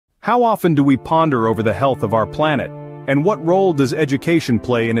How often do we ponder over the health of our planet? And what role does education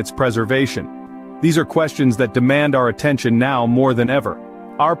play in its preservation? These are questions that demand our attention now more than ever.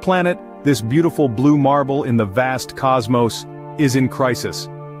 Our planet, this beautiful blue marble in the vast cosmos, is in crisis.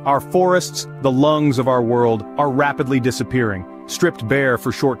 Our forests, the lungs of our world, are rapidly disappearing, stripped bare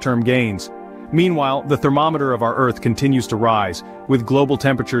for short-term gains. Meanwhile, the thermometer of our Earth continues to rise, with global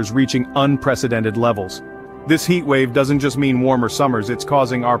temperatures reaching unprecedented levels. This heat wave doesn't just mean warmer summers, it's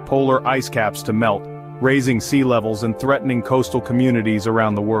causing our polar ice caps to melt, raising sea levels and threatening coastal communities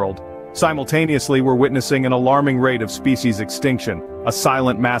around the world. Simultaneously, we're witnessing an alarming rate of species extinction, a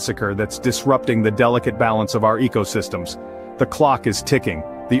silent massacre that's disrupting the delicate balance of our ecosystems. The clock is ticking,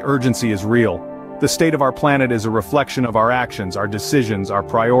 the urgency is real. The state of our planet is a reflection of our actions, our decisions, our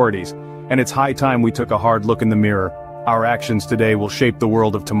priorities, and it's high time we took a hard look in the mirror. Our actions today will shape the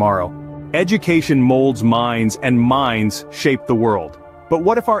world of tomorrow. Education molds minds, and minds shape the world. But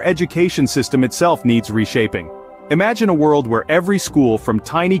what if our education system itself needs reshaping? Imagine a world where every school, from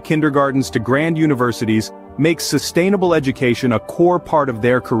tiny kindergartens to grand universities, makes sustainable education a core part of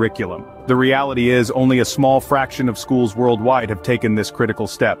their curriculum. The reality is, only a small fraction of schools worldwide have taken this critical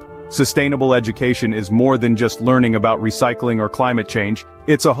step. Sustainable education is more than just learning about recycling or climate change.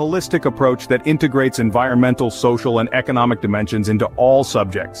 It's a holistic approach that integrates environmental, social, and economic dimensions into all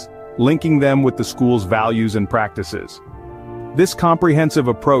subjects, linking them with the school's values and practices. This comprehensive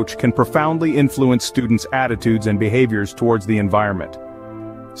approach can profoundly influence students' attitudes and behaviors towards the environment.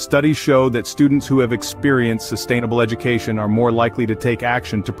 Studies show that students who have experienced sustainable education are more likely to take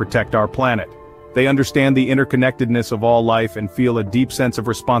action to protect our planet. They understand the interconnectedness of all life and feel a deep sense of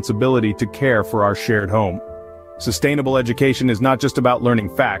responsibility to care for our shared home. Sustainable education is not just about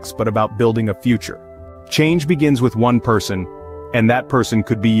learning facts, but about building a future. Change begins with one person, and that person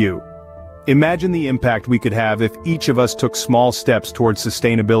could be you. Imagine the impact we could have if each of us took small steps towards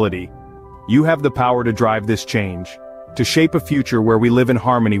sustainability. You have the power to drive this change, to shape a future where we live in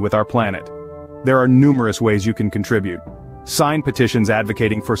harmony with our planet. There are numerous ways you can contribute. Sign petitions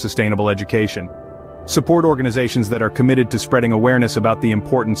advocating for sustainable education. Support organizations that are committed to spreading awareness about the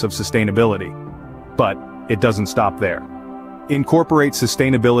importance of sustainability. But it doesn't stop there. Incorporate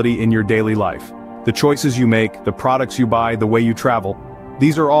sustainability in your daily life. The choices you make, the products you buy, the way you travel,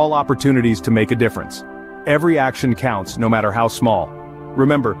 these are all opportunities to make a difference. Every action counts, no matter how small.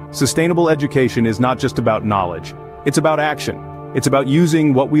 Remember, sustainable education is not just about knowledge. It's about action. It's about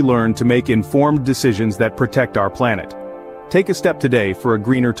using what we learn to make informed decisions that protect our planet. Take a step today for a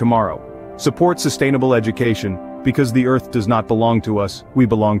greener tomorrow. Support sustainable education, because the Earth does not belong to us, we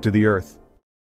belong to the Earth.